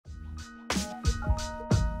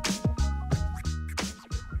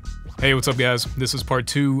Hey, what's up guys? This is part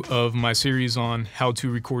 2 of my series on how to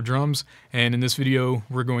record drums, and in this video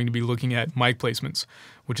we're going to be looking at mic placements,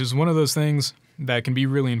 which is one of those things that can be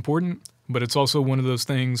really important, but it's also one of those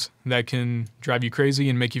things that can drive you crazy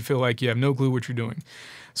and make you feel like you have no clue what you're doing.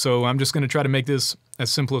 So I'm just going to try to make this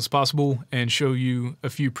as simple as possible and show you a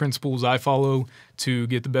few principles I follow to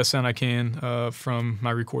get the best sound I can from my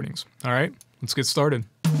recordings. All right, let's get started.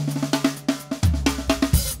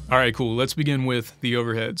 All right, cool. Let's begin with the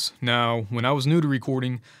overheads. Now, when I was new to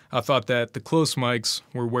recording, I thought that the close mics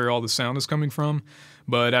were where all the sound is coming from,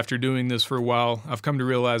 but after doing this for a while, I've come to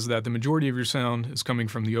realize that the majority of your sound is coming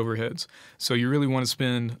from the overheads. So you really want to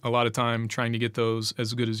spend a lot of time trying to get those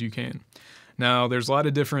as good as you can. Now, there's a lot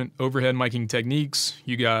of different overhead miking techniques.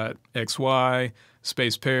 You got XY,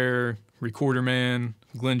 space pair, recorder man,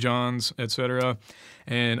 Glenn Johns, etc.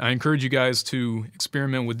 And I encourage you guys to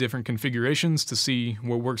experiment with different configurations to see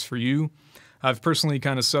what works for you. I've personally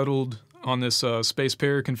kind of settled on this space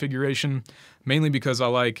pair configuration, mainly because I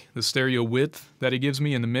like the stereo width that it gives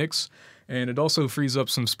me in the mix, and it also frees up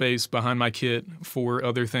some space behind my kit for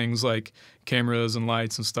other things like cameras and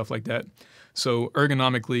lights and stuff like that. So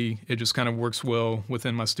ergonomically, it just kind of works well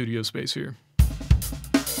within my studio space here.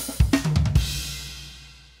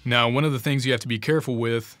 Now, one of the things you have to be careful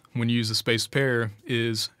with when you use a spaced pair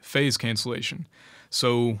is phase cancellation.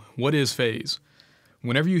 So what is phase?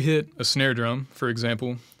 Whenever you hit a snare drum, for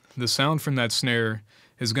example, the sound from that snare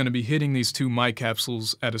is going to be hitting these two mic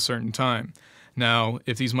capsules at a certain time. Now,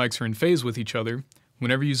 if these mics are in phase with each other,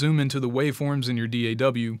 whenever you zoom into the waveforms in your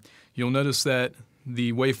DAW, you'll notice that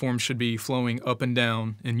the waveforms should be flowing up and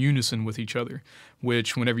down in unison with each other,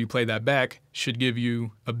 which whenever you play that back should give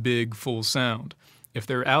you a big full sound. If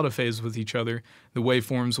they're out of phase with each other, the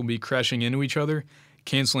waveforms will be crashing into each other,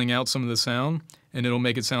 canceling out some of the sound, and it'll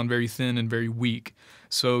make it sound very thin and very weak.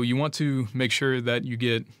 So you want to make sure that you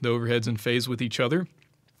get the overheads in phase with each other.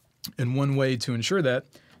 And one way to ensure that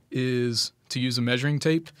is to use a measuring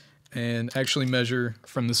tape and actually measure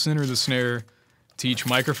from the center of the snare to each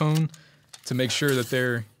microphone to make sure that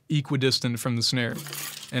they're equidistant from the snare.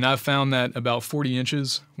 And I've found that about 40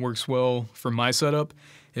 inches works well for my setup.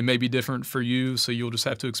 It may be different for you, so you'll just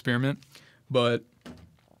have to experiment. But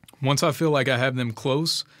once I feel like I have them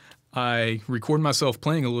close, I record myself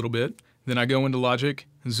playing a little bit, then I go into Logic,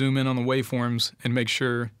 zoom in on the waveforms, and make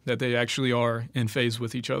sure that they actually are in phase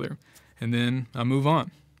with each other. And then I move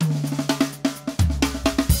on.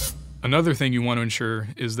 Another thing you want to ensure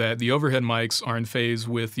is that the overhead mics are in phase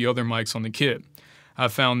with the other mics on the kit.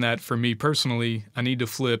 I've found that for me personally, I need to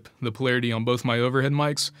flip the polarity on both my overhead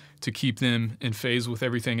mics to keep them in phase with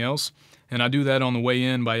everything else. And I do that on the way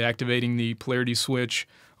in by activating the polarity switch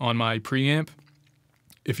on my preamp.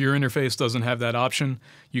 If your interface doesn't have that option,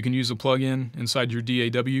 you can use a plugin inside your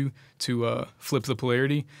DAW to flip the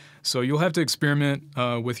polarity. So you'll have to experiment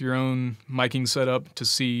with your own miking setup to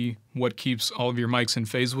see what keeps all of your mics in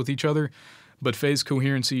phase with each other. But phase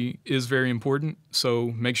coherency is very important,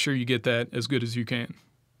 so make sure you get that as good as you can.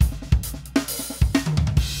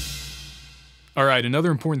 All right,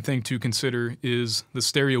 another important thing to consider is the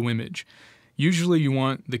stereo image. Usually you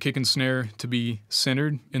want the kick and snare to be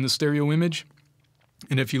centered in the stereo image.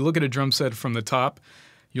 And if you look at a drum set from the top,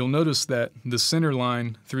 you'll notice that the center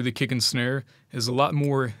line through the kick and snare is a lot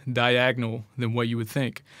more diagonal than what you would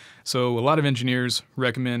think. So a lot of engineers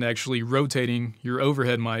recommend actually rotating your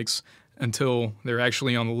overhead mics until they're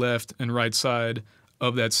actually on the left and right side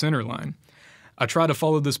of that center line. I try to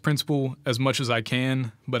follow this principle as much as I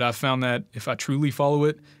can, but I found that if I truly follow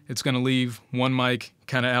it, it's going to leave one mic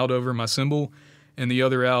kind of out over my cymbal and the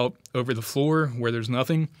other out over the floor where there's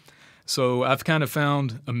nothing. So I've kind of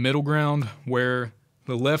found a middle ground where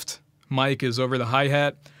the left mic is over the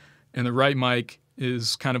hi-hat and the right mic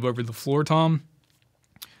is kind of over the floor tom.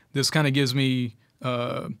 This kind of gives me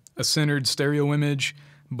a centered stereo image,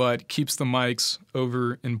 but keeps the mics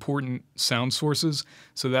over important sound sources.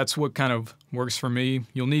 So that's what kind of works for me.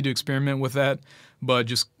 You'll need to experiment with that, but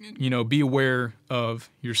just, be aware of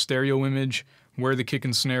your stereo image, where the kick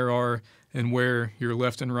and snare are, and where your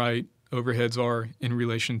left and right overheads are in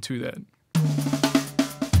relation to that.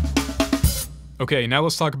 Okay, now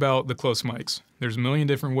let's talk about the close mics. There's a million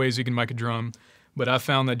different ways you can mic a drum, but I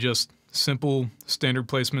found that just simple standard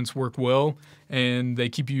placements work well, and they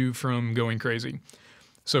keep you from going crazy.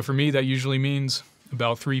 So for me, that usually means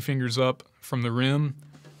about 3 fingers up from the rim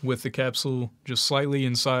with the capsule just slightly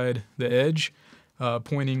inside the edge,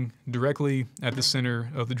 pointing directly at the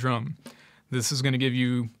center of the drum. This is going to give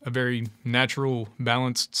you a very natural,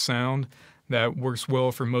 balanced sound that works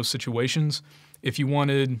well for most situations. If you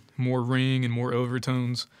wanted more ring and more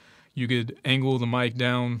overtones, you could angle the mic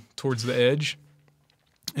down towards the edge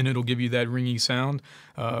and it'll give you that ringy sound,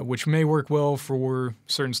 which may work well for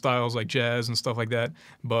certain styles like jazz and stuff like that,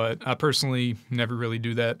 but I personally never really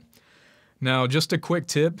do that. Now, just a quick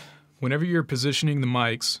tip, whenever you're positioning the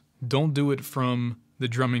mics, don't do it from the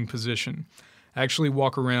drumming position. Actually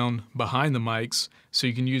walk around behind the mics so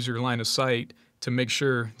you can use your line of sight to make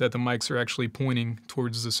sure that the mics are actually pointing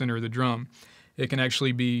towards the center of the drum. It can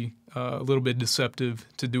actually be a little bit deceptive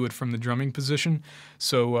to do it from the drumming position,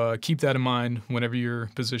 so keep that in mind whenever you're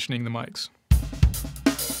positioning the mics.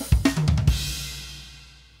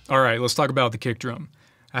 All right, let's talk about the kick drum.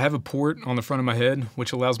 I have a port on the front of my head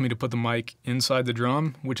which allows me to put the mic inside the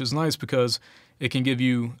drum, which is nice because it can give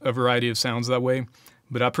you a variety of sounds that way,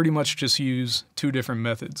 but I pretty much just use two different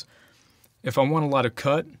methods. If I want a lot of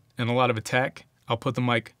cut and a lot of attack, I'll put the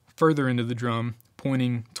mic further into the drum,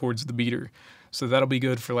 pointing towards the beater. So that'll be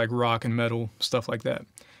good for like rock and metal, stuff like that.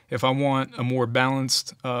 If I want a more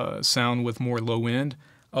balanced sound with more low end,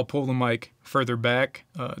 I'll pull the mic further back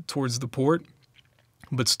towards the port,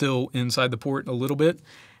 but still inside the port a little bit,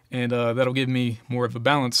 and that'll give me more of a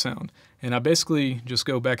balanced sound. And I basically just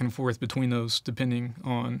go back and forth between those depending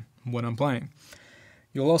on what I'm playing.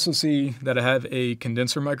 You'll also see that I have a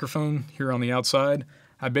condenser microphone here on the outside.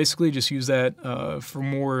 I basically just use that for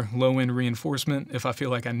more low-end reinforcement if I feel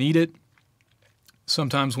like I need it.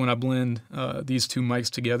 Sometimes when I blend these two mics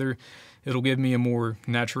together, it'll give me a more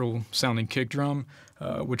natural sounding kick drum,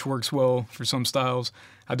 which works well for some styles.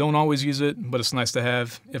 I don't always use it, but it's nice to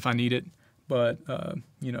have if I need it. But,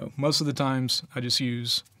 you know, most of the times I just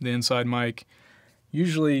use the inside mic,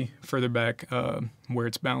 usually further back where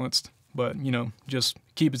it's balanced. But, you know, just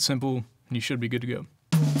keep it simple and you should be good to go.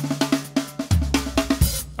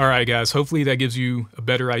 All right, guys, hopefully that gives you a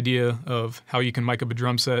better idea of how you can mic up a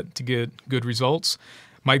drum set to get good results.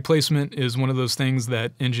 Mic placement is one of those things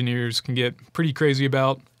that engineers can get pretty crazy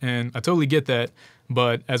about, and I totally get that,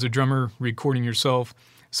 but as a drummer recording yourself,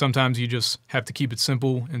 sometimes you just have to keep it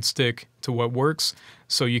simple and stick to what works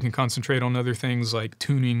so you can concentrate on other things like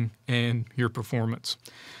tuning and your performance.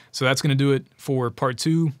 So that's going to do it for part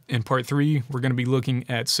 2. In part 3, we're going to be looking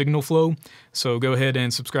at signal flow. So go ahead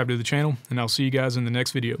and subscribe to the channel, and I'll see you guys in the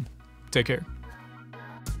next video. Take care.